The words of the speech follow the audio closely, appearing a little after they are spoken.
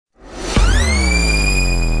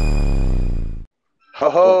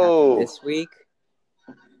What happened Ho! this week?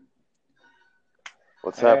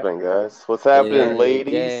 What's All right. happening, guys? What's happening, Yay,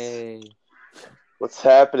 ladies? yay. What's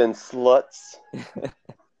happening, sluts?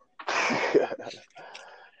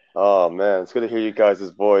 Oh man, it's good to hear you guys'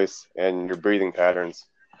 voice and your breathing patterns.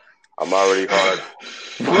 I'm already hard.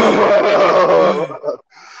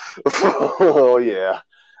 Oh yeah.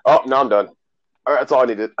 Oh, now I'm done. All right, that's all I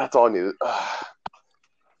needed. That's all I needed. All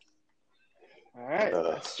right, Uh,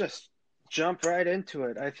 let's just jump right into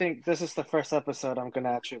it. I think this is the first episode I'm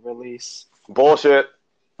gonna actually release. Bullshit.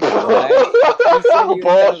 What? You said you were gonna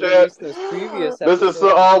Bullshit. release those previous This is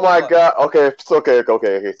episodes oh my before. god. Okay,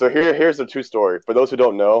 okay. So here's the true story. For those who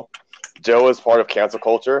don't know, Joe is part of cancel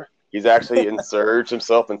culture. He's actually insurged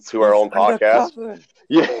himself into our own podcast. Undercover.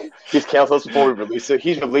 Yeah, he's canceled us before we release it.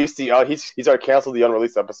 He's released the he's already canceled the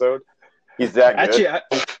unreleased episode. He's that good.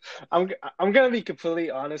 Actually, I'm gonna be completely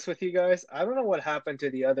honest with you guys. I don't know what happened to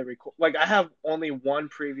the other record. Like, I have only one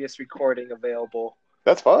previous recording available.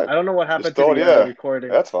 That's fine. I don't know what happened Just throw to it, the other yeah. recording.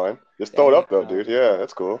 That's fine. Just throw it up though, dude. Yeah,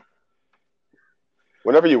 that's cool.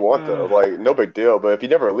 Whenever you want though, like no big deal. But if you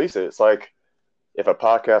never release it, it's like if a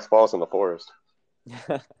podcast falls in the forest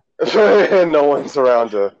and no one's around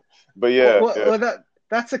to. But yeah, Well,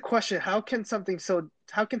 that's a question. How can something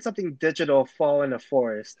digital fall in a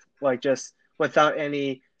forest, like just without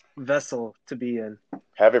any vessel to be in?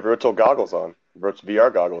 have your virtual goggles on, virtual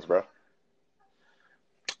VR goggles, bro.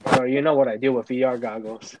 Bro, you know what I do with VR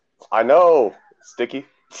goggles. I know, sticky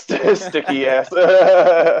ass,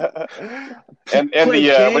 and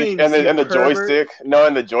the joystick. No,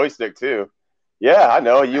 and the joystick too. Yeah, I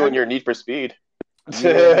know you and your Need for Speed.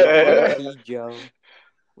 Joe.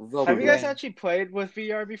 Have you guys actually played with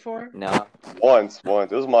VR before? No. Once.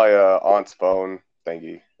 It was my aunt's phone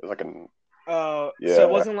thingy. It was like an. Yeah. So it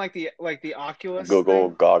wasn't like the Oculus Google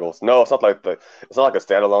thing? goggles. No, it's not like a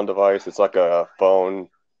standalone device. It's like a phone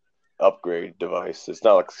upgrade device. It's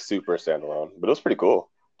not like super standalone, but it was pretty cool.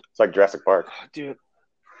 It's like Jurassic Park. Oh, dude.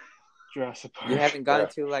 Jurassic Park. You haven't gone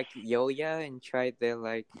to like Yoya and tried their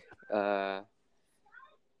like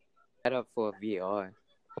setup for VR?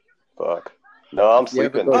 Fuck. No, I'm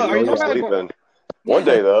sleeping. I'm sleeping. One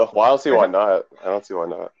day though. Well, I don't see why not. Are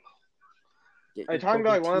you talking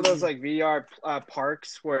about like one of those like VR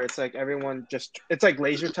parks where it's like everyone it's like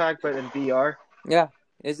laser tag but in VR? Yeah.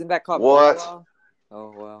 Isn't that called what? VR?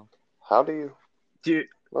 Oh well. How do you? Dude,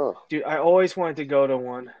 I always wanted to go to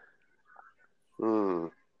one.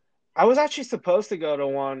 I was actually supposed to go to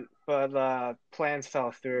one, but plans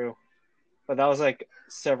fell through. But that was like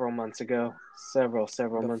several months ago. Several months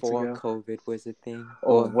ago. Before COVID was a thing.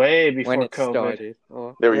 Or way before when it COVID started.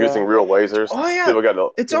 They were using real lasers. Oh yeah.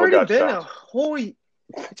 It's already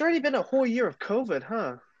been a whole year of COVID,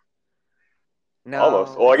 huh? No.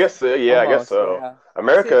 Almost. Well, I guess I guess so. Yeah.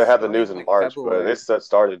 America had the news in March, February. but it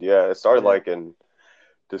started. Yeah, it started like in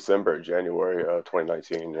January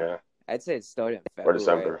 2019. Yeah. I'd say it started in February. Or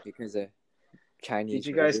December. Because of Chinese. Did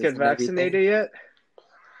you guys get vaccinated yet?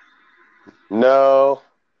 No.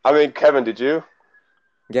 I mean, Kevin, did you?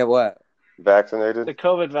 Get what? Vaccinated? The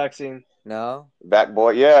COVID vaccine. No. Back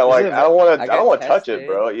boy. Yeah, like I don't want to touch it,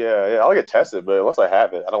 bro. Yeah. I'll get tested, but unless I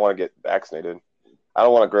have it, I don't want to get vaccinated. I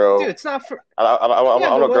don't want to grow. Dude, it's not for. I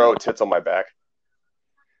want to grow tits on my back.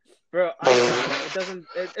 Bro, it doesn't.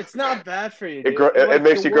 It's not bad for you. Dude. It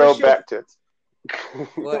makes you grow back tits.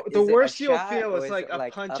 The worst you'll feel is like a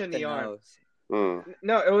punch in the arm. No,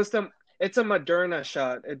 it's a Moderna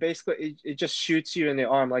shot. It basically it just shoots you in the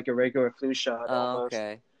arm like a regular flu shot. Almost.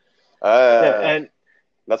 Okay. And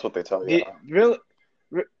that's what they tell you.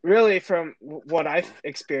 Really, from what I've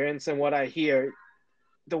experienced and what I hear,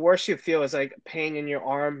 the worst you feel is like pain in your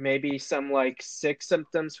arm, maybe some like sick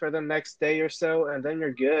symptoms for the next day or so, and then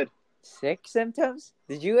you're good. Sick symptoms?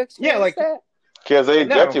 Did you experience that? Because they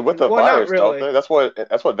inject you with the virus, don't they? That's what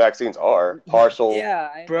vaccines are. Partial.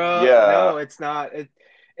 Yeah, bro. Yeah. No, it's not.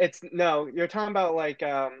 It's no. You're talking about like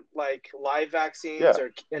live vaccines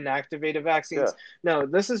or inactivated vaccines. Yeah. No,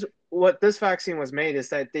 this is what this vaccine was made. Is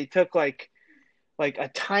that they took like a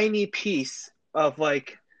tiny piece of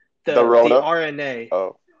like the RNA.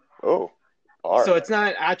 Oh. RNA. So it's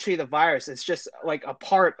not actually the virus. It's just like a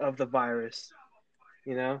part of the virus.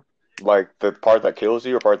 You know. Like the part that kills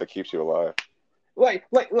you, or part that keeps you alive. Like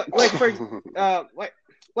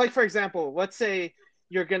for example, let's say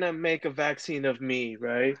you're gonna make a vaccine of me,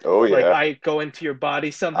 right? Oh yeah. Like I go into your body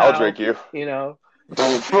somehow. I'll drink you. You know.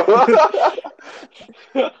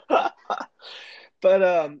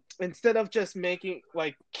 But instead of just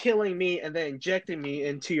killing me and then injecting me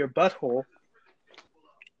into your butthole,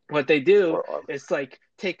 what they do is like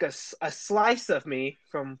take a slice of me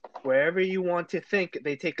from wherever you want to think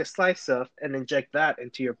they take a slice of and inject that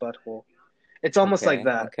into your butthole. It's almost like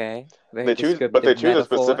that. Okay. They choose a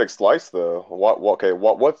specific slice though.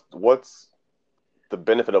 What's the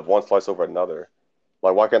benefit of one slice over another?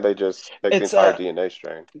 Like, why can't they just take the entire DNA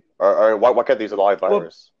strain? Or why can't these live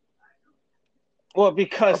virus? Well,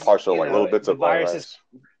 because or partial, little bits of virus.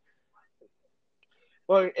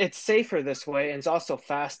 Well, it's safer this way, and it's also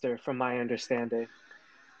faster, from my understanding.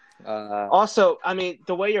 Also, I mean,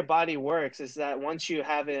 the way your body works is that once you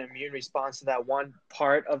have an immune response to that one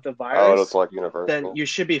part of the virus, it's like universal. Then you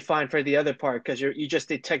should be fine for the other part because you just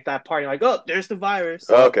detect that part. You're like, oh, there's the virus.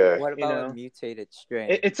 Okay. What about a mutated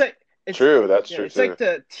strain? It's like true. That's true. It's like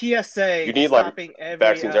the TSA. You need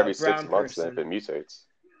vaccines every 6 months then if it mutates.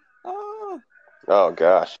 Oh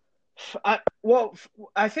gosh. I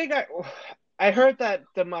think I heard that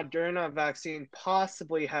the Moderna vaccine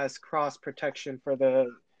possibly has cross protection for the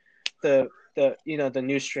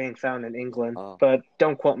new strain found in England, but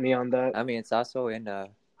don't quote me on that. I mean, it's also in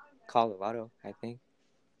Colorado, I think.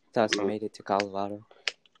 It's also made it to Colorado.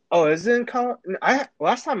 Oh, is it in Colorado?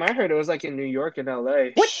 Last time I heard it was like in New York and LA.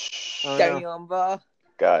 What? Damn, bro.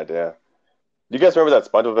 God damn. Do you guys remember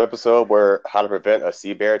that SpongeBob episode where how to prevent a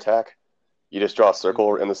sea bear attack? You just draw a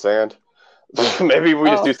circle in the sand. Maybe we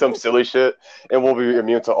just do some silly shit and we'll be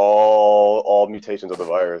immune to all mutations of the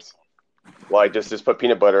virus. Like just put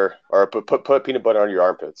peanut butter or put peanut butter on your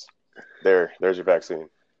armpits. There's your vaccine.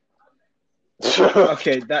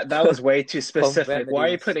 Okay, that was way too specific. Why are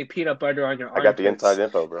you putting peanut butter on your armpits? I got the inside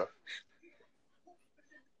info, bro.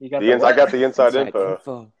 You got I got the inside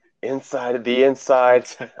info. Inside the inside.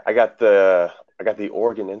 I got the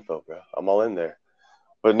organ info, bro. I'm all in there.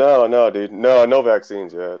 But no, dude. No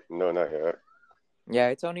vaccines yet. No, not yet. Yeah,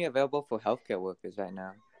 it's only available for healthcare workers right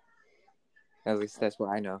now. At least that's what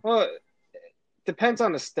I know. Well, depends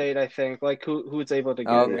on the state, I think. Like who's able to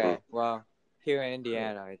get it. Okay. Well, here in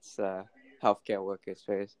Indiana, it's healthcare workers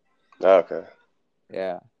first. Okay.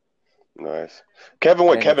 Yeah. Nice. Kevin,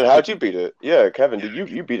 how'd you beat it? Yeah, Kevin, did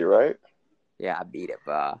you beat it, right? Yeah, I beat it,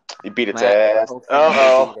 bro. You beat its ass.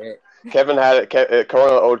 Uh-oh. Kevin had it.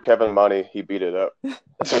 Corona owed Kevin money. He beat it up.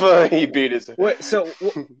 He beat it. Wait, so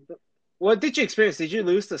what did you experience? Did you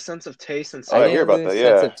lose the sense of taste and I hear about that.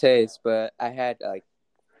 Yeah, sense of taste, but I had like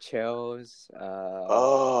chills.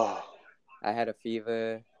 I had a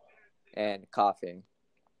fever and coughing.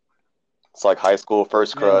 It's like high school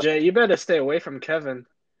first crush. Jay, you better stay away from Kevin.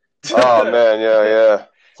 Oh man, yeah.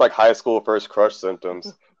 It's like high school first crush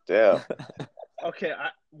symptoms. Damn. Okay,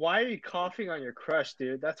 why are you coughing on your crush,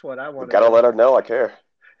 dude? That's what I want to Gotta let her know I care.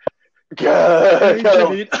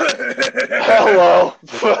 Hello.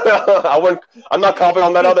 I'm not coughing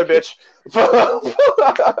on that other bitch.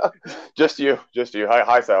 Just you.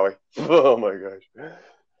 Hi, Sally. Oh my gosh.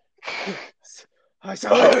 Hi,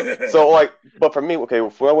 Sally. So but for me, okay,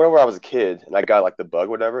 whenever I was a kid and I got like the bug,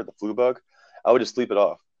 whatever, the flu bug, I would just sleep it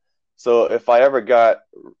off. So if I ever got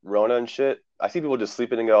Rona and shit, I see people just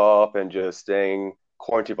sleeping it off and just staying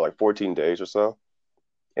quarantined for like 14 days or so.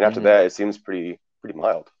 And after that, it seems pretty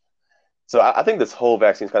mild. So I think this whole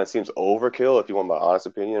vaccine kind of seems overkill, if you want my honest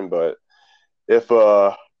opinion. But if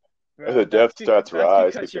the death stats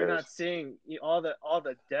rise, because you're not seeing all the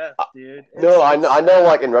death, dude. No, I know.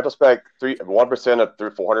 Like in retrospect, 1%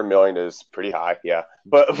 of 400 million is pretty high. Yeah,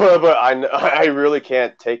 but I really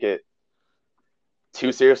can't take it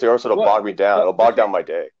too seriously, or else it'll bog me down. It'll bog down my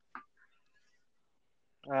day.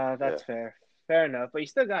 That's fair. Fair enough, but you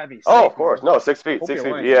still gotta be safe. Oh, of course. No, 6 feet. 6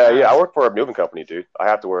 feet. Yeah. I work for a moving company, dude. I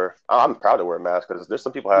have to wear. I'm proud to wear a mask because there's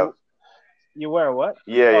some people have. You wear what?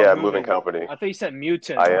 Yeah, moving company. I thought you said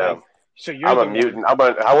mutant. I am. So you're I'm a mutant. I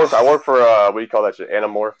work for what do you call that shit?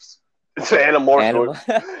 Animorphs. It's an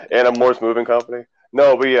Animorphs moving company.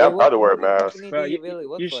 No, but yeah, I'm proud to wear a mask. What company do you really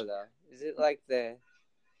work for though? Is it like the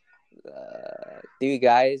Do You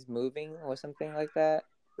Guys Moving or something like that?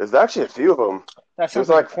 There's actually a few of them. That sounds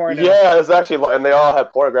like porno. Yeah, there's actually, and they all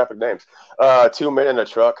have pornographic names. 2 Men in a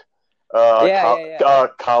Truck.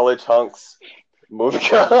 College Hunks. Moving.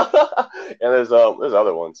 And there's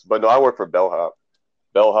other ones, but no, I work for Bellhop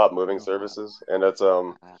Moving Services, and it's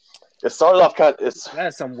it started off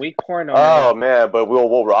that's some weak porno. Oh man, but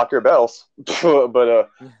we'll rock your bells. but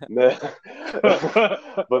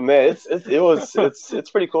man, it's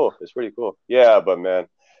pretty cool. It's pretty cool. Yeah, but man,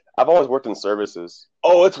 I've always worked in services.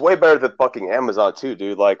 Oh, it's way better than fucking Amazon too,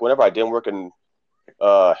 dude. Like whenever I didn't work in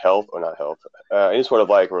health or not health, any sort of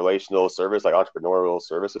like relational service, like entrepreneurial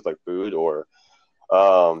services, like food or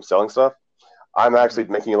selling stuff, I'm actually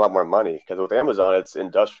making a lot more money because with Amazon, it's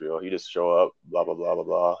industrial. You just show up, blah, blah, blah, blah,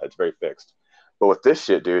 blah. It's very fixed. But with this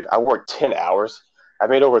shit, dude, I work 10 hours. I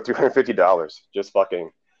made over $350 just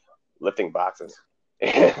fucking lifting boxes.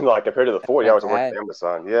 And like compared to the 40 hours I worked at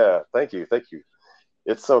Amazon. Yeah, thank you.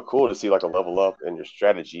 It's so cool to see like a level up in your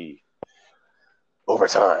strategy over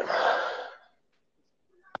time.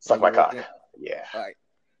 Suck my cock. Yeah. Like,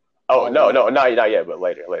 oh no, not yet, but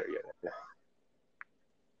later, yeah.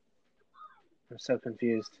 I'm so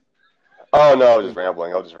confused. Oh no, I was just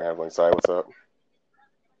rambling. Sorry, what's up?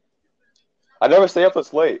 I never stay up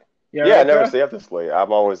this late. I never stay up this late.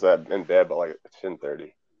 I'm always in bed by like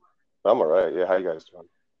 10:30. I'm alright. Yeah, how you guys doing?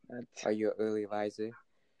 Are you an early riser?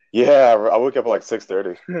 Yeah, I wake up at like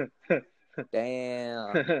 6:30.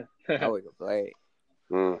 Damn. I wake up late.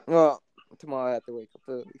 Well, tomorrow I have to wake up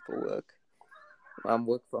early for work. I'm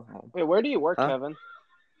work from home. Wait, where do you work, Kevin?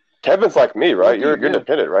 Kevin's like me, right? You're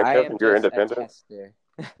independent, right, Kevin? You're independent? A tester.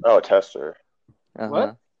 Oh, a tester.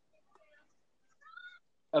 What?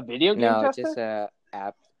 A video game tester? No, just a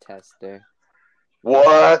app tester.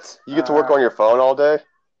 What? You get to work on your phone all day?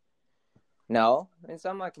 No, it's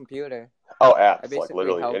on my computer. Oh, apps, like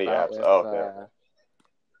literally any apps. Okay.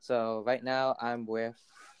 So right now I'm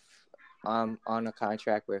on a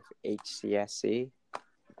contract with HCSC,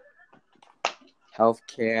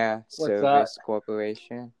 Healthcare Service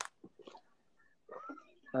Corporation.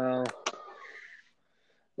 Oh.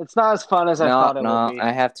 It's not as fun as I thought it would be.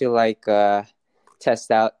 I have to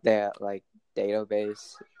test out their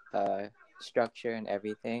database structure and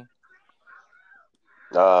everything.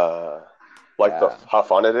 How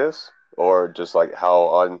fun it is, or just like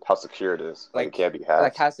how secure it is, like it can't be hacked.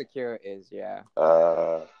 Like how secure it is, yeah.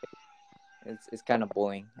 It's kind of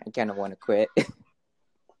boring. I kind of want to quit.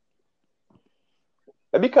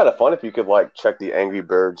 That'd be kind of fun if you could check the Angry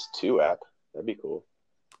Birds 2 app. That'd be cool.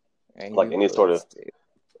 Any sort of,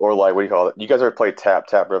 or what do you call it? You guys ever played Tap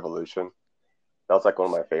Revolution? That was one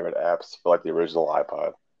of my favorite apps for the original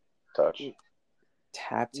iPod Touch.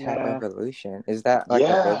 Tap Revolution. Is that a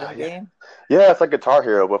rhythm game? Yeah, it's like Guitar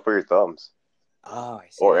Hero, but for your thumbs. Oh, I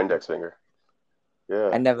see. Or index finger. Yeah.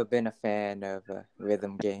 I've never been a fan of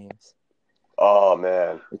rhythm games. Oh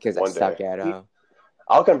man. Because I suck at them.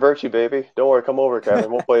 I'll convert you, baby. Don't worry. Come over, Kevin.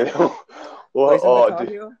 We'll play.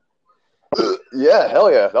 Yeah, hell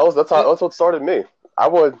yeah. That's what started me. I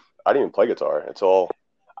didn't even play guitar until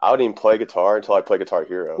I played Guitar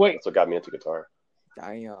Hero. Wait. That's what got me into guitar.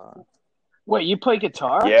 Damn. Wait, you play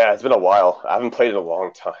guitar? Yeah, it's been a while. I haven't played it in a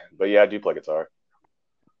long time, but yeah, I do play guitar.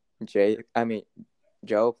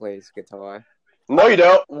 Joe plays guitar. No, you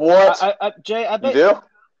don't. What? Jay, I bet you do.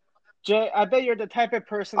 Jay, I bet you're the type of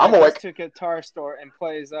person that goes to a guitar store and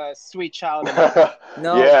plays "Sweet Child of Mine."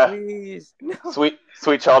 No, please. No.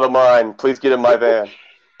 Sweet Child of Mine. Please get in my van.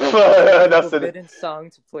 That's a forbidden song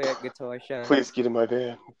to play at guitar show. Please get in my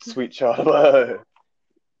van. Sweet Child of Mine.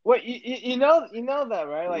 Wait, you know that,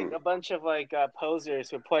 right? A bunch of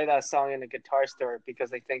posers would play that song in a guitar store because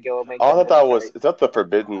they think it will make. I thought is that the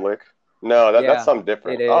Forbidden Lick? No, that's something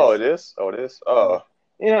different. It is. Oh, it is. Oh, it is. Oh.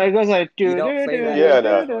 It goes like.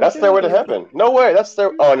 No, that's Stairway to Heaven. No way, that's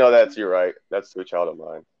Stairway. Oh no, you're right. That's Sweet Child of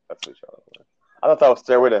Mine. That's Sweet Child of Mine. I thought that was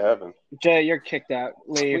Stairway to Heaven. Jay, you're kicked out.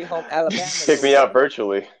 Leave. Kick me out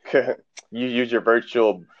virtually. You use your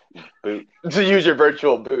virtual boot. Use your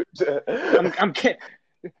virtual boot. I'm kidding.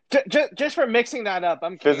 Just for mixing that up,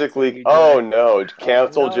 I'm physically. Oh no!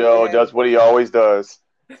 Cancel Joe does what he always does.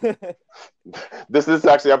 This is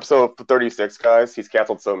actually episode 36, guys. He's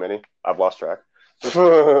canceled so many. I've lost track.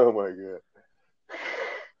 Oh my god!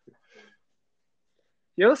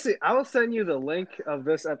 You'll see. I will send you the link of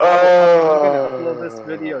this episode. I'm going to upload this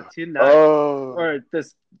video tonight, or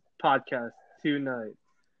this podcast tonight.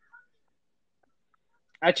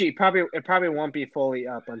 Actually, it probably won't be fully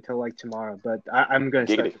up until tomorrow, but I'm going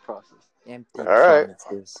to start the process. Empty all right.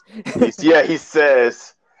 He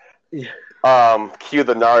says, cue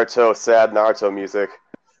the Naruto, sad Naruto music.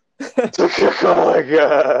 Oh my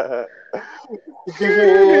god.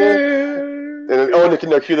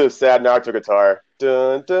 And cue the sad Naruto guitar.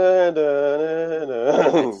 Dun, dun, dun,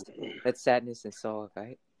 dun. That's Sadness and Soul,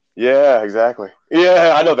 right? Yeah, exactly.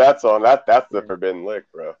 Yeah, I know that song. That's the Forbidden Lick,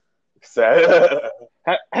 bro.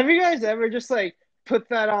 Have you guys ever just put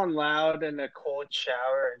that on loud in a cold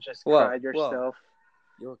shower and just cried yourself?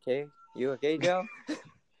 You okay? You okay, Joe?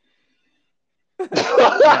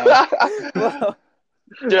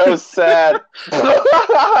 Joe's sad.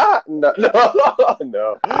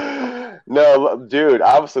 No, dude.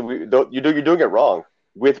 Obviously, you're doing it wrong.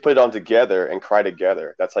 We have to put it on together and cry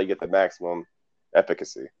together. That's how you get the maximum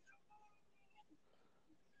efficacy.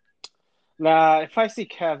 Nah, if I see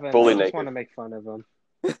Kevin, I just want to make fun of him.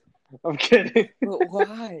 I'm kidding. But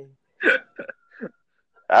why?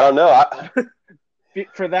 I don't know.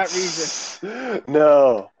 for that reason.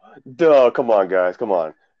 No, come on, guys, come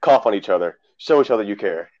on, cough on each other, show each other you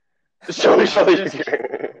care, show each other you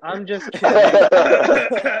care. I'm just kidding.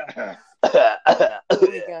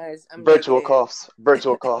 Hey guys, I'm virtual naked. coughs,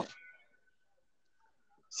 virtual cough.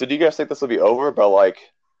 So, do you guys think this will be over by like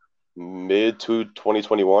mid to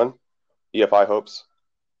 2021? EFI hopes.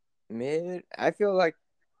 Mid, I feel like,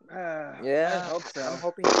 yeah, I hope so. I'm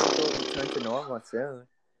hoping things will return to normal soon.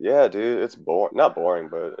 Yeah, dude, it's boring. Not boring,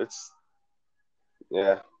 but it's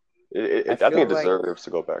yeah. I think it deserves to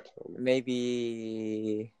go back to normal.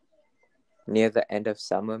 Maybe near the end of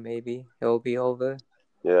summer, maybe it will be over.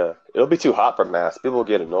 Yeah, it'll be too hot for masks. People will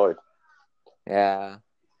get annoyed. Yeah.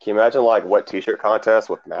 Can you imagine like wet T-shirt contest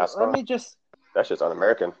with masks on? Let me just. That's just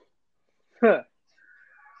un-American.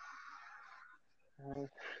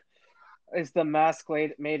 Is the mask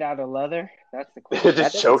made out of leather? That's the question. It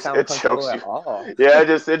just chokes. It chokes you. At all. Yeah, it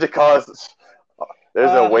just causes.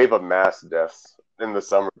 There's a wave of mass deaths in the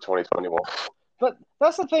summer of 2021. But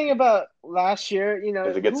that's the thing about last year. You know,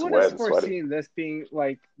 who would have foreseen this being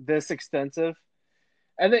like this extensive?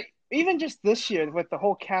 And then, even just this year with the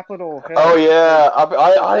whole Capitol Hill. Oh yeah, I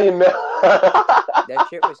that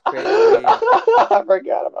shit was crazy. I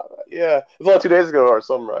forgot about that. Yeah, it was only 2 days ago or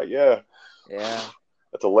something, right? Yeah. Yeah.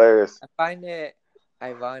 That's hilarious. I find it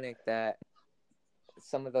ironic that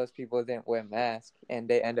some of those people didn't wear masks and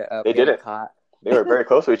they ended up getting caught. They were very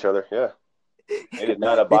close to each other. Yeah. They did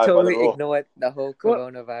not abide by the rule. They totally ignored the whole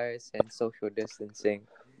coronavirus and social distancing.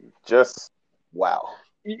 Just wow.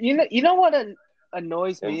 You know what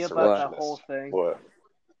annoys me about the whole thing? What?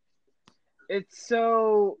 It's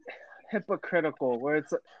so hypocritical.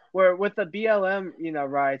 Where with the BLM,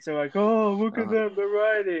 riots, they're like, oh, look at them, they're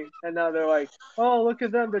rioting, and now they're like, oh, look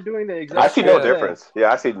at them, they're doing the exact. I see no difference.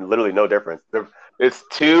 Yeah, I see literally no difference. It's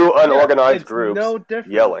two unorganized groups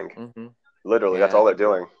yelling. Mm-hmm. Literally, that's all they're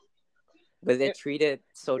doing. But they're treated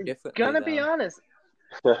so differently. Gonna be honest.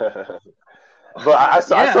 But I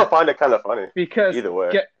still find it kind of funny. Because either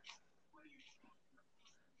way.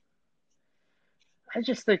 I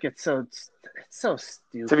just think it's so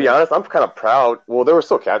stupid. To be honest, I'm kind of proud. Well, there were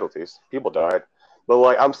still casualties. People died. But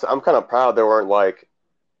like I'm kind of proud there weren't like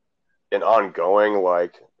an ongoing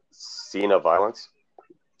like scene of violence.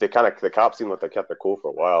 The cops seemed like they kept it cool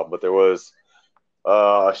for a while, but there was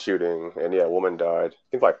a shooting and a woman died. I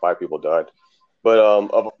think like 5 people died. But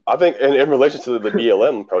I think in relation to the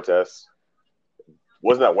BLM protests,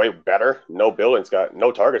 wasn't that way better? No targets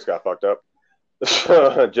got fucked up.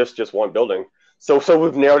 just one building. So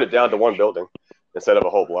we've narrowed it down to one building instead of a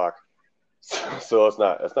whole block. So it's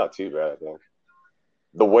not too bad, I think.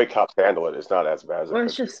 The way cops handle it is not as bad as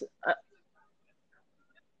it's just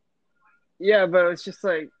yeah, but it's just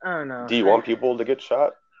like, I don't know. Do you want people to get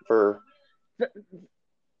shot for?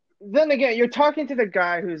 Then again, you're talking to the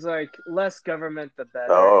guy who's like, less government the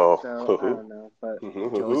better. Oh, so, I don't know, but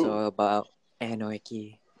Joe's all about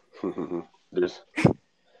anarchy. There's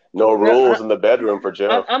no rules in the bedroom for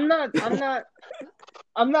Joe. I'm not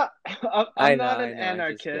an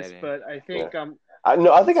anarchist, but I think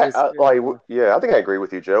I think I agree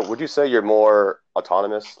with you, Joe. Would you say you're more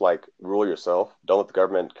autonomous, like rule yourself, don't let the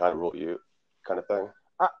government kind of rule you, kind of thing?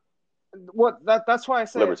 That's why I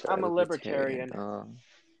say I'm a libertarian. Boom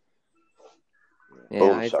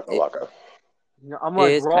shakalaka. I'm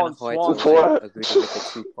like Ron Swanson. Agree with the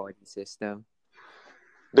two-party system.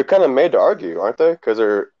 They're kind of made to argue, aren't they? Because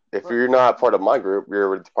if you're not part of my group,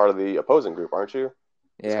 you're part of the opposing group, aren't you?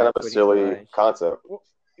 It's kind of a silly concept.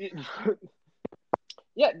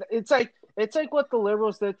 Yeah, it's like what the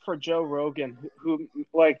liberals did for Joe Rogan, who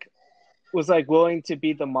like was like willing to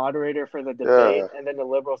be the moderator for the debate, and then the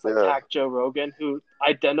liberals attacked Joe Rogan, who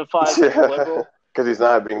identifies as a liberal because he's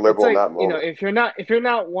not being liberal in that moment. If you're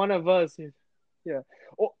not one of us,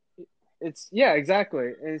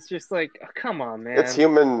 exactly. It's just like, come on, man. It's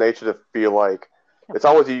human nature to feel like it's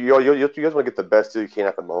always you guys want to get the best you can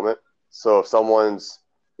at the moment. So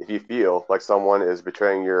if you feel like someone is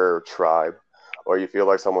betraying your tribe, or you feel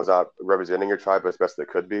like someone's not representing your tribe as best they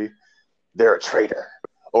could be, they're a traitor,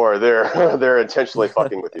 or they're intentionally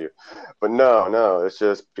fucking with you. But no, it's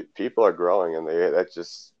just people are growing, and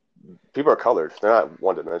people are colored. They're not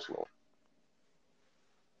one-dimensional.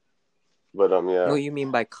 But yeah. What do you mean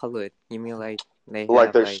by colored? You mean like they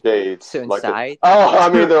like their shades? Certain like sides? I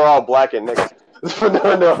mean they're all black and niggas. That's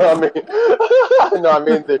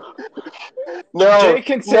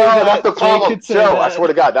the problem. Joe, I swear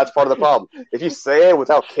to God, that's part of the problem. If you say it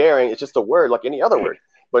without caring, it's just a word like any other word.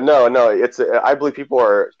 But no, I believe people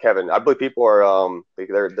are Kevin. I believe people are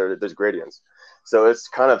there's gradients. So it's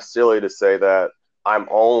kind of silly to say that I'm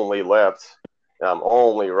only left and I'm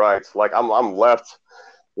only right. Like I'm left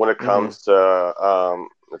when it comes to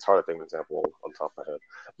it's hard to think of an example on top of my head,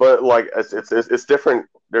 but like it's different.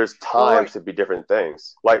 There's times to be different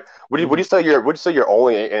things. Like would you say you're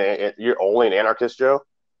only an anarchist, Joe?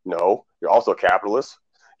 No, you're also a capitalist.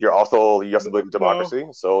 You also believe in democracy.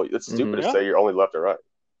 So it's stupid to say you're only left or right.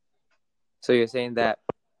 So you're saying that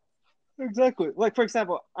exactly. Like for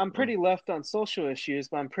example, I'm pretty left on social issues,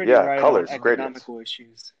 but I'm pretty right on economical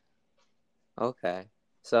issues. Okay,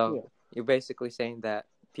 so you're basically saying that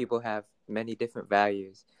people have many different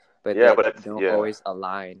values, but don't always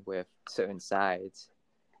align with certain sides.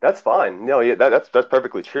 That's fine. No, that's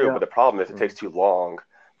perfectly true. Yeah. But the problem is it takes too long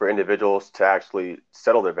for individuals to actually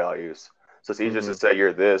settle their values. So it's easier to say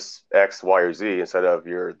you're this X, Y, or Z instead of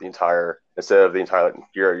your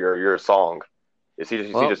song. It's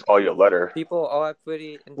easier to just call you a letter. People are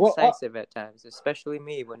pretty indecisive at times, especially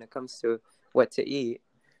me when it comes to what to eat.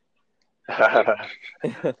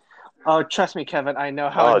 Oh, trust me, Kevin. I know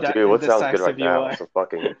how dude, what sounds good right now? Some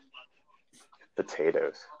fucking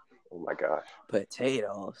potatoes. Oh my gosh.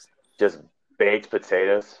 Potatoes. Just baked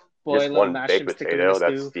potatoes. Just one baked potato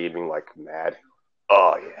that's steaming like mad.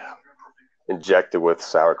 Oh yeah. Injected with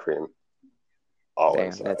sour cream.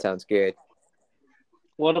 Damn, that sounds good.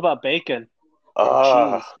 What about bacon?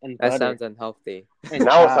 Cheese and that sounds unhealthy.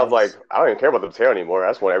 Now it sounds like I don't even care about the potato anymore. I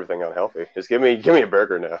just want everything unhealthy. Just give me a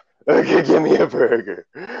burger now. Give me a burger.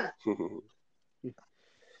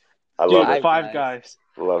 I love it. Five Guys.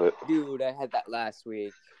 Love it. Dude, I had that last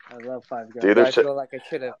week. I love Five Guys. Dude, I feel like I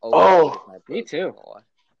should have. Me too.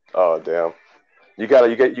 Oh damn! You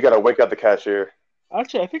gotta wake up the cashier.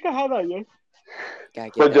 Actually, I think I have that yet.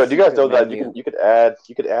 But Joe, do you guys know that you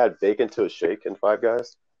could add bacon to a shake in Five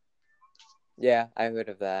Guys? Yeah, I heard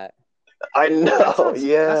of that. I know.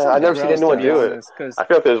 I've never seen anyone do it. I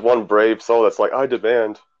feel like there's one brave soul that's like, I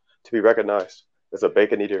demand to be recognized as a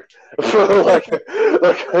bacon eater. like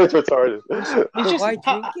it's retarded. Why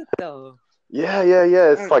drink it though? Yeah.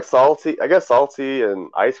 It's like salty. I guess salty and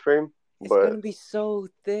ice cream. It's gonna be so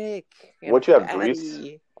thick. Won't you have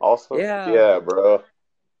grease also? Yeah, bro.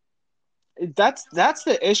 That's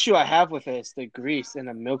the issue I have with it. It's the grease in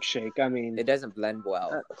a milkshake. I mean, it doesn't blend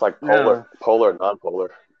well. It's like polar,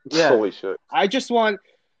 non-polar. Yeah. Holy shit. I just want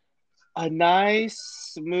a nice,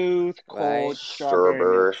 smooth, cold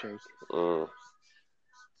strawberry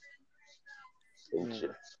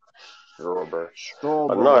milkshake. Strawberry.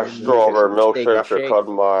 A nice strawberry milkshake after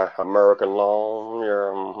cutting my American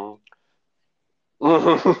lawn.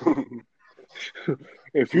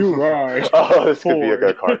 If you ride. This could be a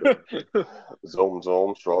good card. Zoom,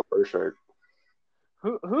 strawberry shake.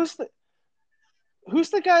 Who's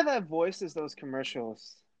the guy that voices those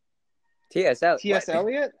commercials? T.S.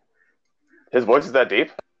 Eliot? His voice is that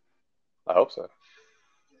deep? I hope so.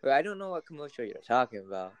 But I don't know what commercial you're talking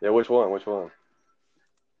about. Yeah, which one?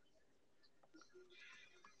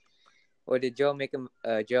 Or did Joe make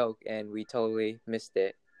a joke and we totally missed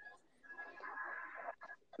it?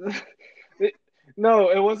 No,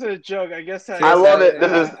 it wasn't a joke. I guess I love it.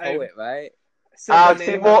 This is poet, right?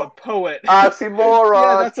 Poet.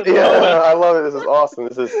 Oxymoron. I love it. This is awesome.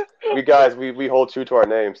 We hold true to our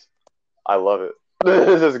names. I love it.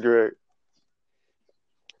 This is great.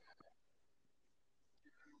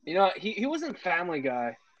 You know, he wasn't Family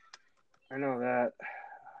Guy. I know that.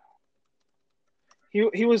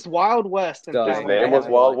 He was Wild West. His name was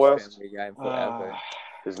Wild West?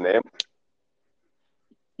 His name?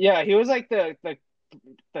 Yeah, he was like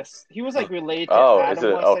he was like related to Adam is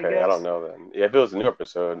it? West, Okay, I guess. I don't know then. Yeah, if it was a new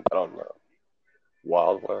episode, I don't know.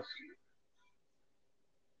 Wild West.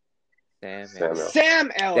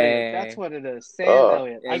 Sam Elliott. That's what it is. Sam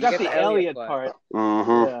Elliott. Yeah, I got the Elliott part.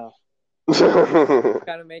 Mm-hmm. Yeah.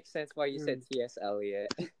 Kind of makes sense why you said T.S.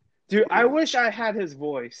 Eliot. Dude, I wish I had his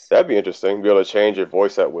voice. That'd be interesting. Be able to change your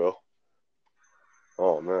voice at will.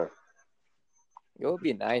 Oh man. It would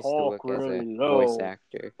be nice to work as a voice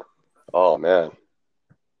actor. Oh man.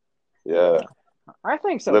 Yeah. I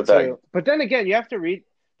think so too. But then again, you have to read.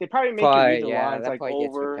 They probably make you read the lines like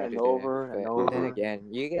over and over and over. Then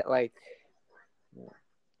again, you get like.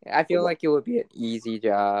 I feel like it would be an easy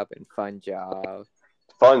job and fun job.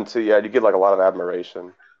 Fun too, yeah. You get like a lot of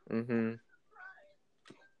admiration. Mm-hmm.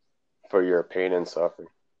 For your pain and suffering.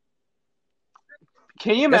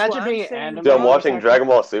 Can you imagine being an anime? Dude, I'm watching Dragon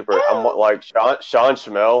Ball Super. I'm like Sean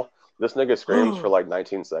Schmel. This nigga screams for like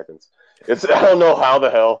 19 seconds. I don't know how the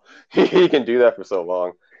hell he can do that for so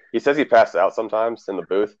long. He says he passed out sometimes in the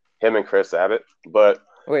booth. Him and Chris Abbott, but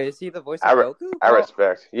wait, is he the voice of Goku? I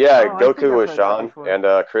respect. Yeah, Goku is Sean, and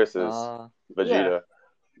Chris is Vegeta.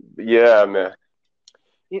 Yeah, man.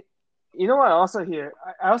 You know what I also hear?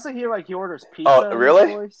 I also hear like he orders pizza. Oh, really? In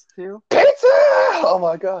his voice too. Pizza! Oh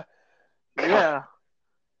my god. Yeah.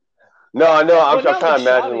 No, I'm trying to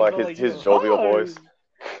imagine like his jovial voice.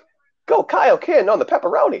 Go Kyle Kin on the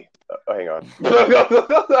pepperoni. Oh, hang on.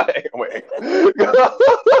 Wait.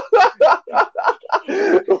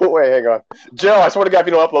 Wait, hang on. Joe, I swear to God, if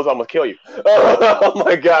you don't upload, I'm gonna kill you. Oh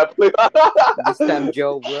my God, please. This time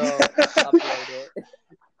Joe will upload it.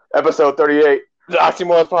 Episode 38, the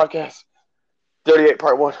Oxymorons podcast. 38,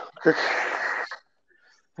 part 1.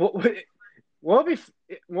 What if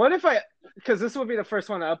I? Because this will be the first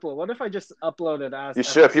one to upload. What if I just upload it as? You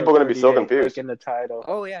should. People are gonna be so confused. Like in the title.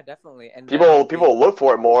 Oh yeah, definitely. And people will look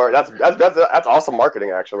for it more. That's awesome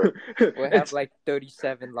marketing, actually. We have like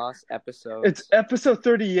 37 lost episodes. It's episode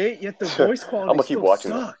 38, yet the voice quality I'm gonna keep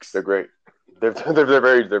watching sucks. They're great. They're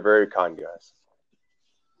very kind guys.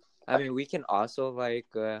 I mean, we can also like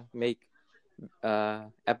make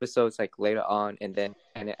episodes like later on and then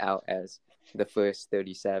end it out as the first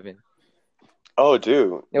 37. Oh,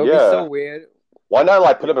 dude. It would be so weird. Why not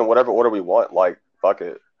like put them in whatever order we want? Like, fuck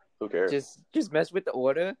it. Who cares? Just mess with the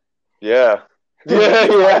order. Yeah.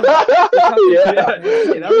 Yeah.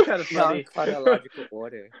 That was kind of funny. Chronological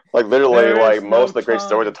order. Like literally, like most of the great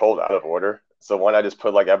stories are told out of order. So why not just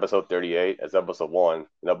put like episode 38 as episode 1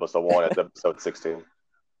 and episode 1 as episode 16?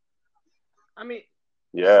 I mean,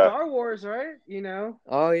 yeah. Star Wars, right? You know.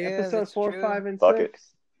 Oh yeah. Episode 4, 5, and fuck 6. It.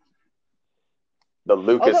 The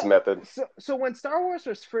Lucas method. So when Star Wars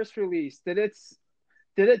was first released, did it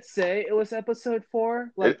say it was episode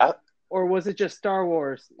 4? Like, or was it just Star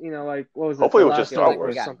Wars? You know, like what was it? Hopefully, it was just Star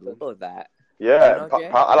Wars. Something of that. Yeah,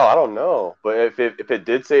 I don't know, but if it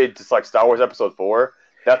did say just like Star Wars Episode 4,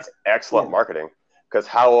 that's excellent marketing. Because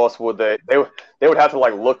how else would they would have to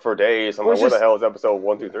like look for days. I'm like, where the hell is Episode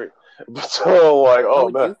 1, 2, 3? So like, how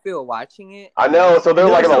man, you feel watching it? I know. So they're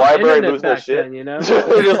like in the library losing their shit. Then, you know?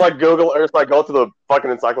 They just like Google or just like go to the fucking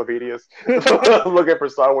encyclopedias looking for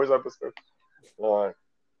Star Wars episodes.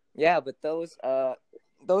 Yeah, but those Star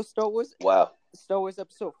Wars. Wow. Star Wars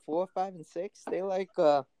Episode 4, 5, and 6. They like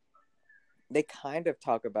they kind of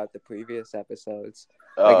talk about the previous episodes.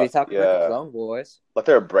 Like they talk about the Clone Wars. Like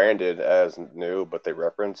they're branded as new, but they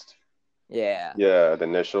referenced. Yeah. Yeah, the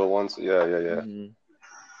initial ones. Yeah. Mm-hmm.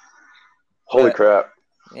 Holy crap.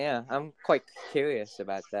 Yeah, I'm quite curious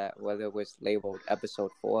about that, whether it was labeled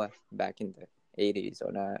Episode 4 back in the 80s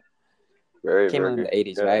or not. Came out in the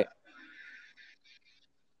 80s, right?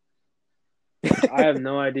 I have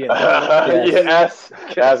no idea. Yes.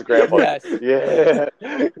 Grandpa. Yes. Yeah.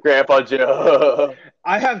 Grandpa Joe.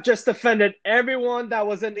 I have just offended everyone that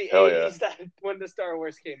was in the 80s when the Star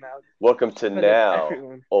Wars came out. Welcome to now,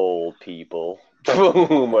 old people.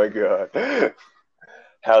 Oh my God.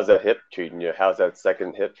 How's that hip treating you? How's that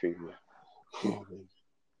second hip treating you?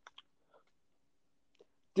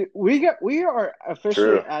 Dude, we are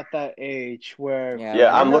officially at that age where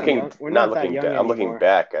I'm looking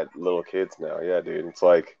back at little kids now. Yeah, dude, it's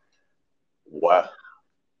like, wow.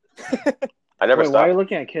 I never stopped. Why are you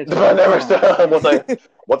looking at kids? I never stopped.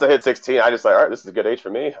 Once I hit 16, I just like, all right, this is a good age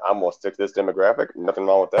for me. I'm gonna stick to this demographic. Nothing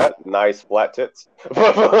wrong with that. Nice flat tits.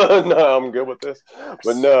 No, I'm good with this.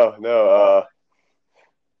 But no.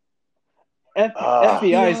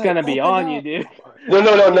 FBI is gonna be on you, dude. No.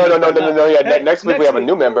 Yeah, next week we have a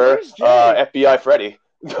new member, FBI Freddy,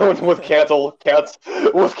 with cancel Culture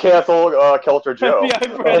Joe.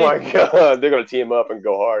 Oh my God, they're gonna team up and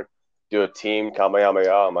go hard, do a team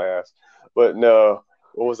Kamehameha on my ass. But no,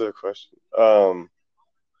 what was the question? Oh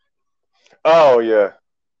yeah.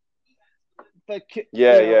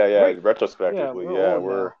 Yeah. Retrospectively,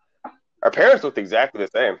 we're our parents looked exactly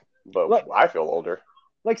the same, but I feel older.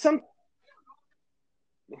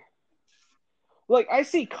 Like I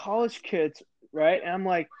see college kids, right? And I'm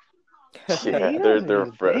like,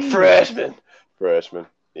 they're freshmen.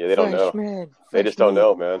 Yeah, they don't know. They just don't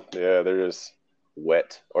know, man. Yeah, they're just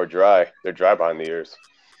wet or dry. They're dry behind the ears.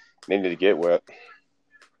 They need to get wet.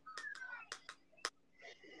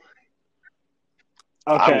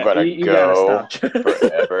 Okay, I'm gonna go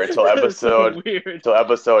forever until episode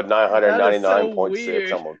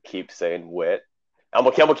 999.6. I'm gonna keep saying wet. I'm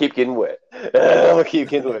gonna keep getting wet.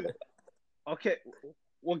 Okay,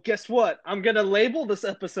 well, guess what? I'm gonna label this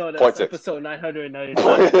episode as episode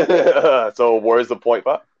 999. So where's the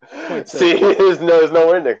 0.5? See, there's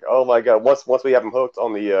no ending. Oh my God! Once we have them hooked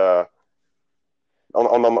on the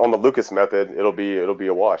on the Lucas method, it'll be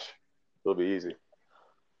a wash. It'll be easy.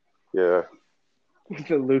 Yeah.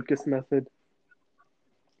 The Lucas method.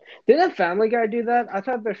 Didn't Family Guy do that? I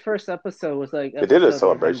thought their first episode was like. They did a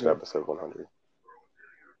celebration episode 100.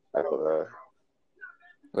 I know that.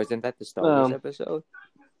 Wasn't that the Star Wars episode?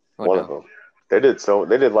 One of them. They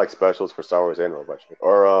did like specials for Star Wars and Robot Chicken.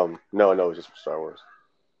 Or no, it was just for Star Wars.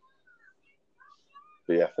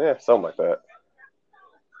 But yeah, something like that.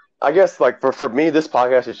 I guess like for me, this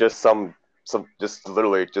podcast is just some just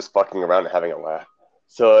literally just fucking around and having a laugh.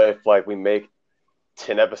 So if like we make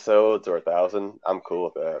 10 episodes or 1,000, I'm cool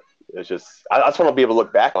with that. It's just I just want to be able to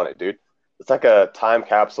look back on it, dude. It's like a time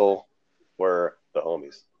capsule where the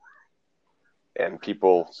homies and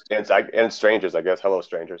people and strangers, I guess. Hello,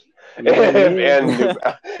 strangers,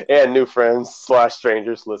 and new friends /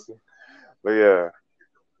 strangers listening. But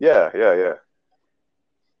yeah.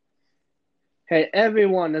 Hey,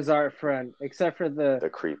 everyone is our friend except for the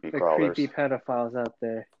creepy pedophiles out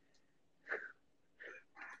there.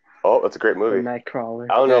 Oh, that's a great movie. Nightcrawler.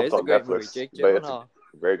 I don't know if it's on Netflix, but it's a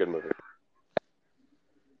very good movie.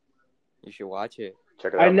 You should watch it.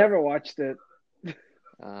 Check it out. I never watched it.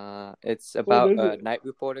 It's about a night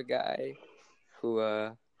reporter guy who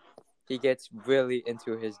he gets really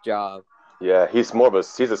into his job. Yeah, he's a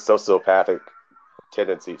sociopathic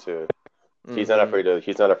tendency to. He's not afraid to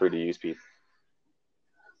use people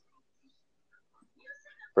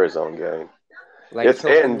for his own gain. Like it's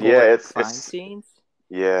scenes.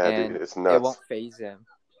 Yeah, dude, it's nuts. It won't faze him.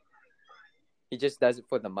 He just does it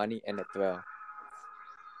for the money and the thrill.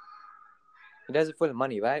 He does it for the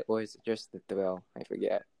money, right? Or is it just the thrill? I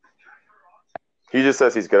forget. He just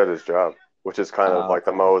says he's good at his job, which is kind of like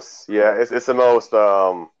the most. Yeah, it's the most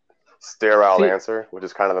sterile answer, which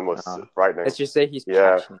is kind of the most frightening. Let's just say he's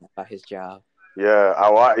passionate about his job.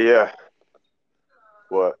 Yeah, yeah.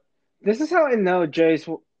 What? This is how I know Jay's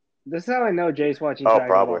watching Dragon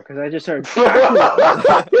Ball, because I just heard.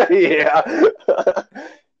 Yeah.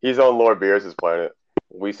 He's on Lord Beerus' planet.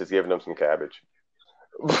 Whis is giving him some cabbage.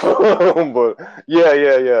 But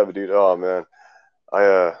yeah. But dude, oh man,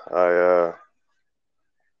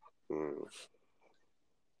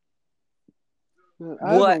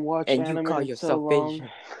 What? And you call yourself Asian?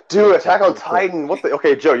 Dude, Attack on Titan. What the?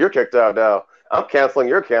 Okay, Joe, you're kicked out now. I'm canceling.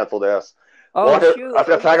 You're canceled, ass. Oh, shoot.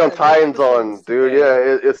 Attack on Titan's on, dude. Yeah,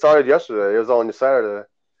 it started yesterday. It was on Saturday.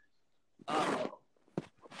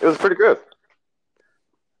 It was pretty good.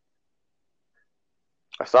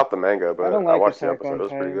 I stopped the manga, but I watched the episode. It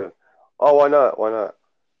was pretty good. Oh, why not?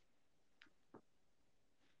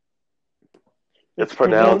 It's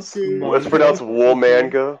pronounced wool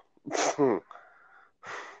manga.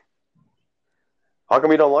 How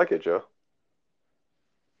come you don't like it, Joe?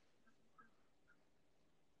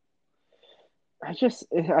 I just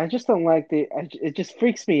don't like it just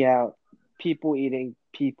freaks me out. People eating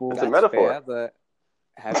people. It's a metaphor. Fair, but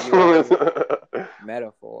have you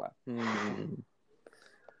metaphor?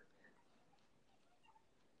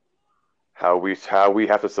 How we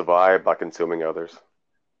have to survive by consuming others.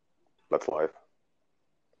 That's life.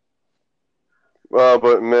 Well,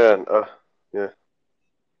 but man, yeah.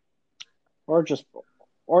 Or just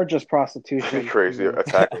prostitution. Crazy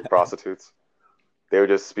attacking prostitutes. They would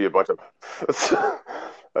just be a bunch of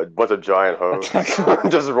giant hoes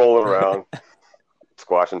just rolling around,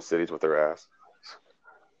 squashing cities with their ass.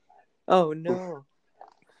 Oh no!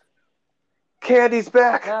 Candy's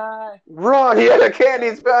back! Run! Yeah,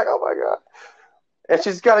 Candy's back! Oh my god! And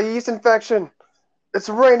she's got a yeast infection. It's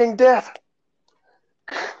raining death.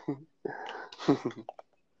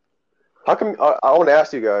 How come? I want to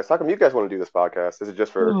ask you guys. How come you guys want to do this podcast? Is it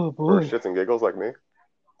just for shits and giggles like me?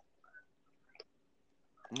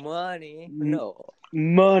 Money? No.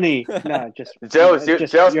 Money. No, just Joe's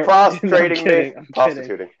prostituting me.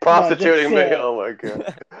 Prostituting me. Oh my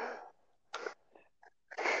god.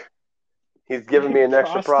 He's giving me an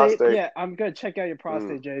extra prostate. Yeah, I'm good. Check out your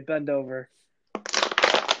prostate, Jay. Bend over.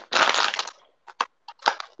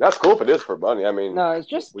 That's cool if it is for money. I mean, no, it's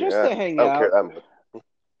just to hang out.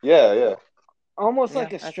 Yeah. Almost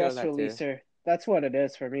like a stress releaser. That's what it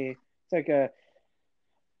is for me.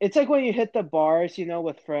 It's like when you hit the bars,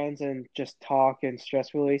 with friends and just talk and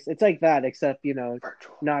stress release. It's like that, except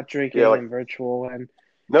virtual. Not drinking and virtual and.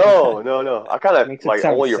 No. I kind of like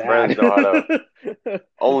only your friends know how to.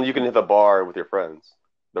 Only you can hit the bar with your friends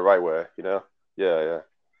the right way, Yeah.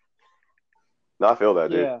 No, I feel that,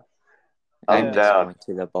 dude. Yeah. I'm down. Going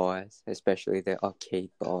to the bars, especially the arcade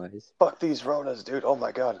bars. Fuck these Ronas, dude. Oh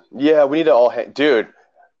my god. Yeah, we need to all dude.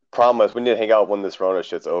 Promise, we need to hang out when this Rona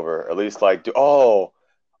shit's over. At least a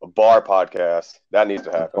bar podcast. That needs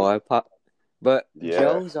to happen. But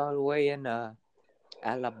Joe's all the way in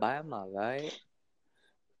Alabama, right?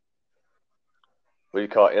 What do you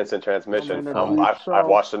call it? Instant transmission? I've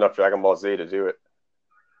watched enough Dragon Ball Z to do it.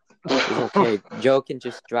 It's okay. Joe can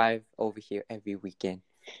just drive over here every weekend.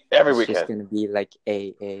 It's just gonna be like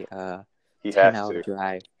a he 10-hour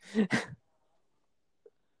drive.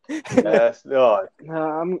 Yes, no.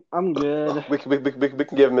 I'm good. We can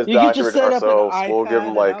give him his doctorate ourselves. You can just set up an iPad we'll give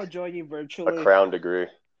him like I'll join you virtually. A crown degree.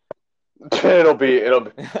 it'll be it'll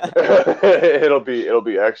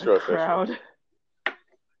be extra official.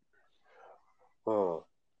 Oh.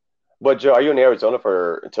 But Joe, are you in Arizona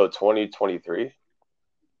for until 2023?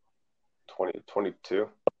 2022?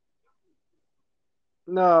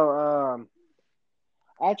 No,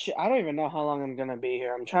 actually, I don't even know how long I'm gonna be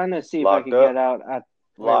here. I'm trying to see if I can get out at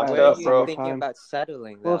locked up, bro. Thinking about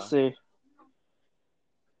settling, though. We'll see.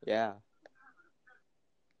 Yeah.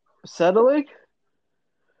 Settling?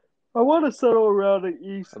 I want to settle around the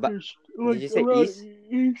east. Did you say east?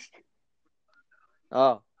 East.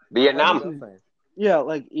 Oh, Vietnam. Yeah,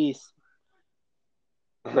 like east.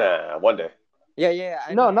 Nah, one day. Yeah.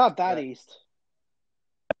 No, not that east.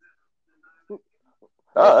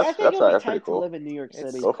 Oh, I think it'll be tight cool to live in New York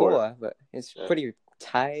City. It's cool, but it's pretty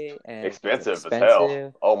tight and expensive as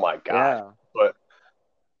hell. Oh my god! Yeah. But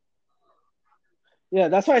yeah,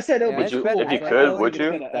 that's why I said it would be cool. If you could, would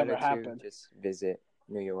you? Ever happen. Just visit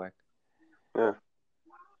New York. Yeah.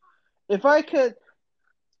 If I could,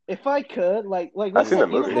 like, I've seen the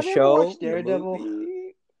movie. The show, Daredevil.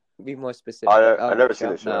 Be more specific. I've never seen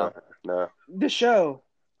the show. No. The show.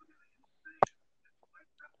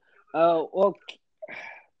 Oh well,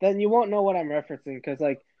 then you won't know what I'm referencing because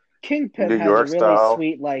like Kingpin has a really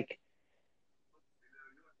sweet like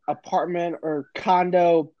apartment or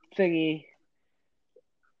condo thingy,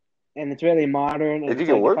 and it's really modern. If you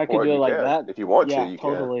can work if I could for do it, it like that, if you want to, you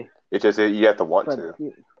totally. Can. It's just you have to want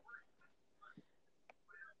to.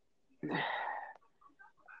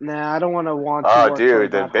 Nah, I don't want to want. Oh, dude,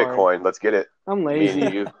 then Bitcoin. Hard. Let's get it. I'm lazy. Me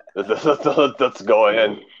and you. Let's go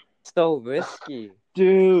in. So risky,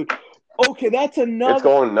 dude. Okay, that's another. It's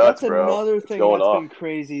going nuts, that's bro. Another thing that's been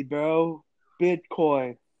crazy, bro.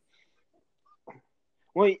 Bitcoin.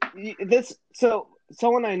 Wait, this so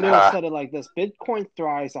someone I know said it like this: Bitcoin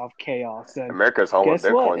thrives off chaos. And America's home of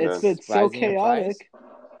Bitcoin. What? It's been so chaotic.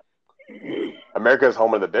 America's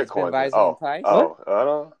home of the Bitcoin. It's been rising in price? I don't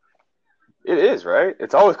know. It is, right?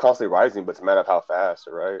 It's always constantly rising, but it's a matter of how fast,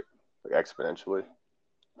 right? Like exponentially.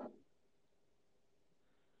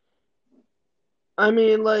 I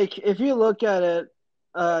mean, like, if you look at it,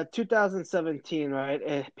 2017, right,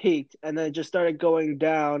 it peaked, and then it just started going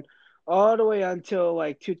down all the way until,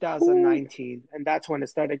 like, 2019, and that's when it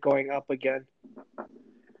started going up again.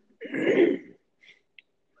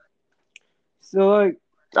 So, like...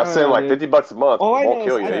 I'm saying, like, $50 a month won't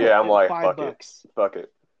kill you. Yeah, I'm like, fuck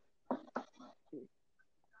it.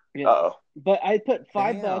 Yeah. Uh-oh. But I put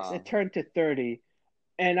 $5, it turned to 30,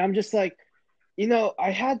 and I'm just like, you know,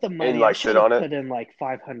 I had the money. Like, I should have put in like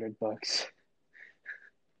 $500.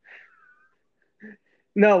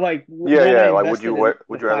 No, like like would you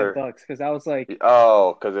rather $5 because I was like,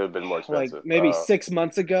 because it would have been more expensive. Like maybe 6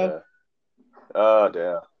 months ago. Yeah. Oh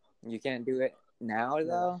damn! You can't do it now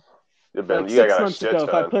though. You got 6 months ago,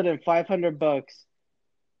 if I put in $500,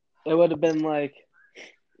 it would have been like.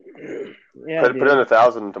 Yeah, put in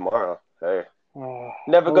 1,000 tomorrow. Hey,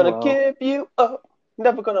 never gonna give you up.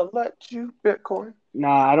 Never gonna let you Bitcoin.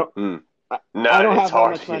 Nah, I don't. I don't have that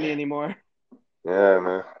much money anymore. Yeah,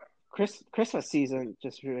 man. Christmas season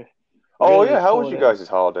just. Really yeah, how was you guys'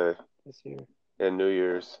 holiday this year? And New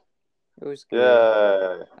Year's. It was good.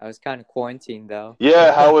 Yeah. I was kind of quarantined though.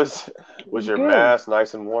 Yeah, how was your mask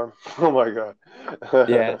nice and warm? Oh my god.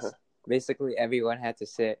 Yes. Basically, everyone had to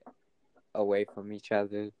sit away from each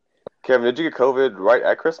other. Kevin, did you get COVID right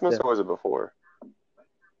at Christmas or was it before?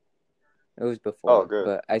 It was before. Oh, good.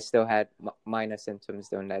 But I still had minor symptoms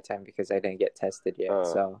during that time because I didn't get tested yet.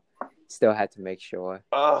 So still had to make sure.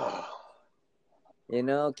 You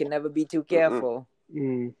know, can never be too careful.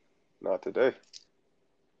 Not today.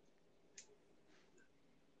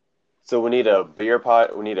 So we need a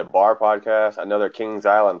we need a bar podcast, another Kings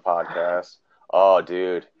Island podcast. Oh,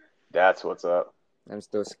 dude, that's what's up. I'm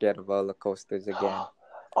still scared of roller coasters again.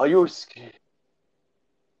 Oh, you were scared?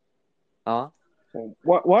 Huh?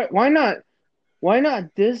 Why not? Why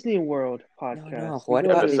not Disney World podcast? No. What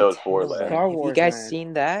about episode 4? Star Wars. Have you guys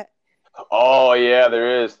seen that? Oh yeah,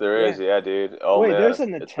 there is, yeah, dude. Oh man, there's a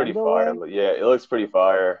Nintendo it's pretty fire. Land? Yeah, it looks pretty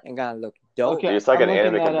fire. It's gonna look dope. Okay, it's like an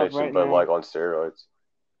anime convention, but like on steroids.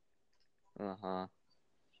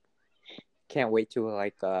 Can't wait to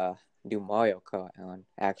like do Mario Kart on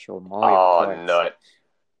actual Mario Kart. Nut.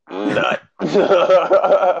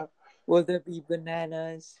 Will there be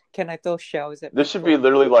bananas? Can I throw shells at There should be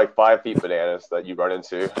literally like 5 feet bananas that you run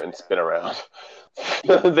into and spin around.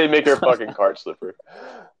 They make your fucking cart slippery.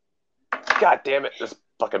 God damn it, this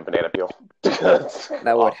fucking banana peel.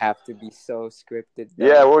 That would have to be so scripted. Though.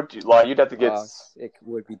 Yeah, you'd have to get. It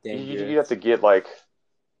would be dangerous. You'd have to get like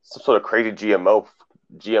some sort of crazy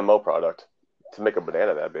GMO product to make a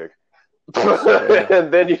banana that big,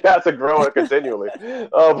 and then you'd have to grow it continually.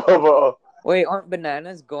 Wait, aren't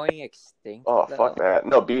bananas going extinct? Oh, fuck that!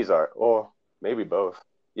 No, bees are. Or maybe both.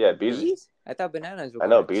 Yeah, bees. I thought bananas were. I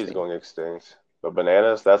know bees going extinct, but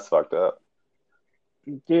bananas, that's fucked up.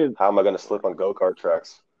 Dude, how am I gonna slip on go-kart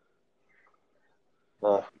tracks?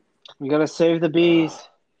 You gotta save the bees.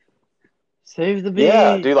 Save the bees.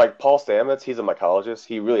 Yeah, dude, like Paul Stamets, he's a mycologist.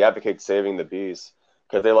 He really advocates saving the bees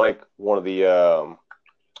because they're like one of the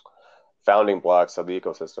founding blocks of the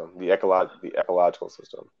ecosystem, the ecological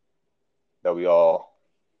system that we all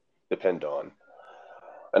depend on,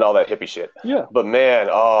 and all that hippie shit. Yeah. But man,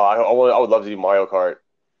 I would love to do Mario Kart,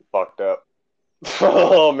 fucked up.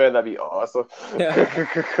 Oh man, that'd be awesome.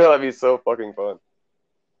 That'd be so fucking fun.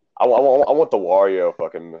 I want the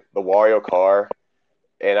Wario car,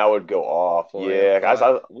 and I would go off.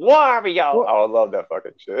 Wario! I would love that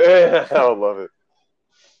fucking shit. I would love it.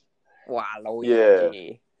 Waluigi.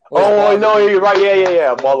 Yeah. Oh no, you're right.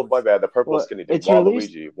 Yeah. My bad. The purple skinny dude.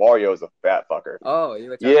 Waluigi. Wario is a fat fucker. Oh, you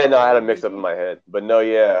were talking about I had a mix up in my head, but no,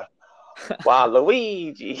 yeah.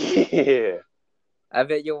 Waluigi. Yeah. I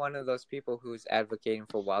bet you're one of those people who's advocating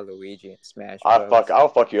for Waluigi in Smash Bros. I'll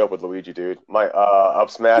fuck you up with Luigi, dude. My up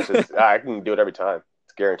smash is I can do it every time.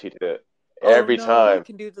 It's guaranteed to hit. Every time. You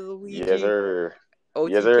can do the Luigi. Yes, sir. OTK.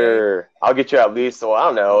 Yes, sir. I'll get you at least. So I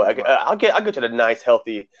don't know. I'll get you a nice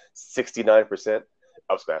healthy 69%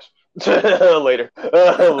 up smash. Later,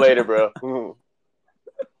 bro.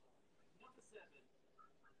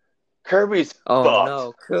 Kirby's fucked.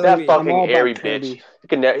 No, Kirby. That fucking hairy bitch.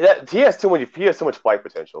 He has too much fight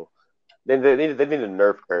potential. They need to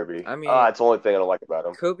nerf Kirby. I mean, it's the only thing I don't like about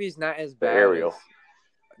him. Kirby's not as bad as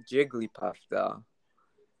Jigglypuff, though.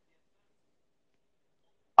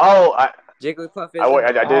 Jigglypuff is.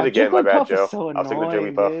 I did it again. My bad, Joe. So I was thinking of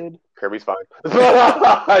Jigglypuff. Dude. Kirby's fine.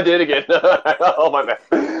 I did it again. Oh my bad.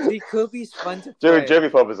 See, Kirby's fun to play.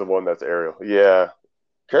 Jigglypuff is the one that's aerial. Yeah.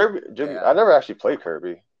 Kirby. I never actually played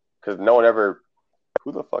Kirby because no one ever.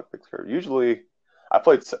 Who the fuck picks Kirby? Usually, I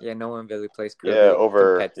played. Yeah, no one really plays Kirby.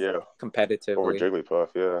 Competitively over Jigglypuff.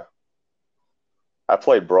 Yeah. I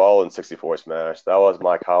played Brawl in 64 Smash. That was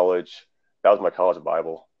my college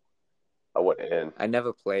Bible. I went in. I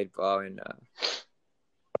never played Brawl in.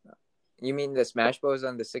 You mean the Smash Bros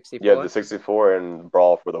on the 64? Yeah, the 64 and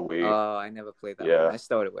Brawl for the Wii. Oh, I never played that one. I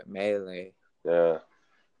started with Melee. Yeah.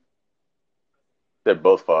 They're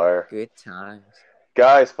both fire. Good times.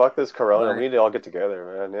 Guys, fuck this Corona. We need to all get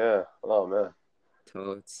together, man. Yeah. Oh, man.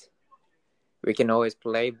 Toads. We can always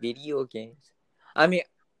play video games. I mean,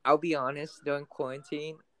 I'll be honest, during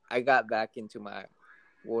quarantine, I got back into my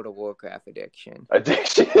World of Warcraft addiction.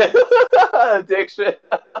 Addiction.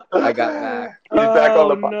 I got back. He's back on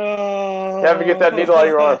the no. Have to get that needle out of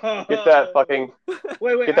your arm. Get that fucking.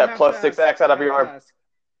 Wait. Get that plus 6x out of your arm.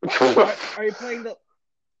 Are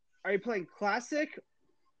you playing classic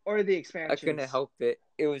or the expansion? I couldn't help it.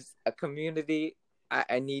 It was a community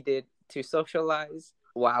I needed to socialize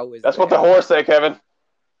while I was. That's there. What the horse say, Kevin.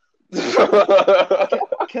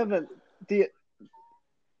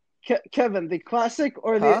 Kevin, the classic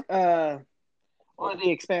or the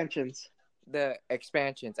expansions? The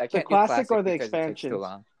expansions. I can't do classic or the expansions. It takes too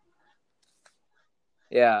long.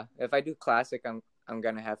 Yeah, if I do classic, I'm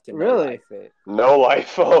gonna have to really it. No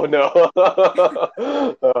life. Oh no.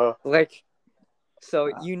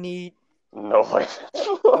 So you need no life.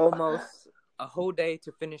 almost a whole day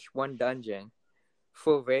to finish one dungeon.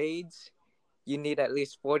 For raids, you need at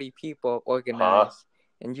least 40 people organized.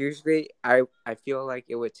 And usually, I feel like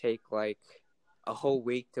it would take like a whole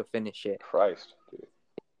week to finish it. Christ, dude.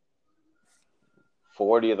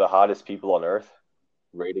 40 of the hottest people on Earth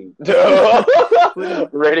raiding dungeons.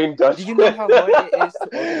 Do you know how hard it is to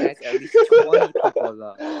organize at least 20 people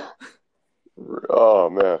though? Oh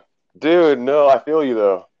man, dude, no, I feel you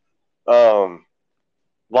though.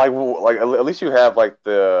 Like at least you have like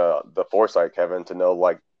the foresight, Kevin, to know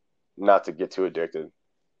like not to get too addicted.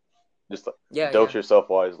 Just dose yourself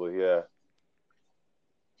wisely, yeah.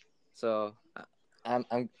 So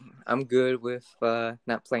I'm good with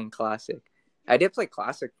not playing classic. I did play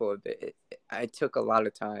classic for a bit. I took a lot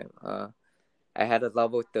of time. I had a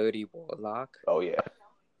level 30 warlock. Oh yeah.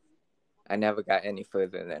 I never got any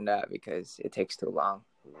further than that because it takes too long.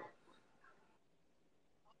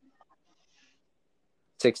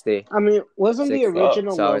 60. I mean, wasn't 60. The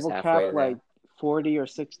original level cap like 40 or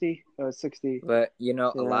 60? 60. But, a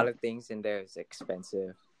lot of things in there is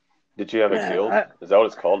expensive. Did you have a guild? Is that what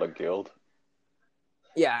it's called, a guild?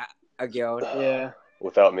 Yeah, a guild. Yeah.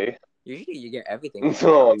 Without me? Usually you get everything.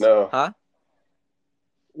 Oh, no. Huh?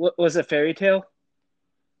 What was it? Fairy Tale?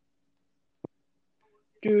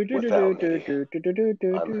 Without me,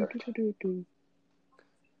 I'm hurt.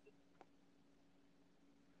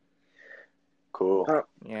 Cool.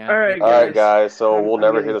 Yeah. All right, All right, guys. So we'll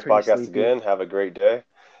never getting hear this pretty podcast sleepy. again. Have a great day.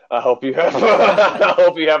 I hope you have. I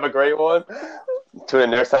hope you have a great one. Tune in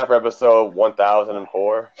next time for episode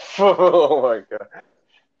 1004. Oh my god.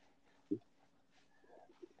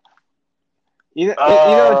 Jay,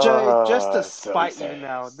 just to spite you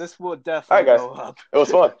now, this will definitely go up. It was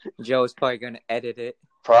fun. Joe's probably gonna edit it.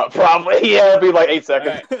 Probably, yeah. It'll be like 8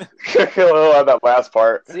 seconds. Right. He'll have that last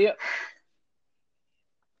part. See ya.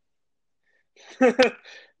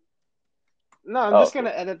 No, I'm just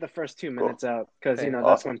gonna edit the first 2 minutes out because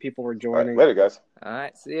that's when people were joining. Later, guys. All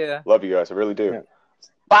right, see ya. Love you guys. I really do. Yeah.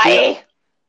 Bye.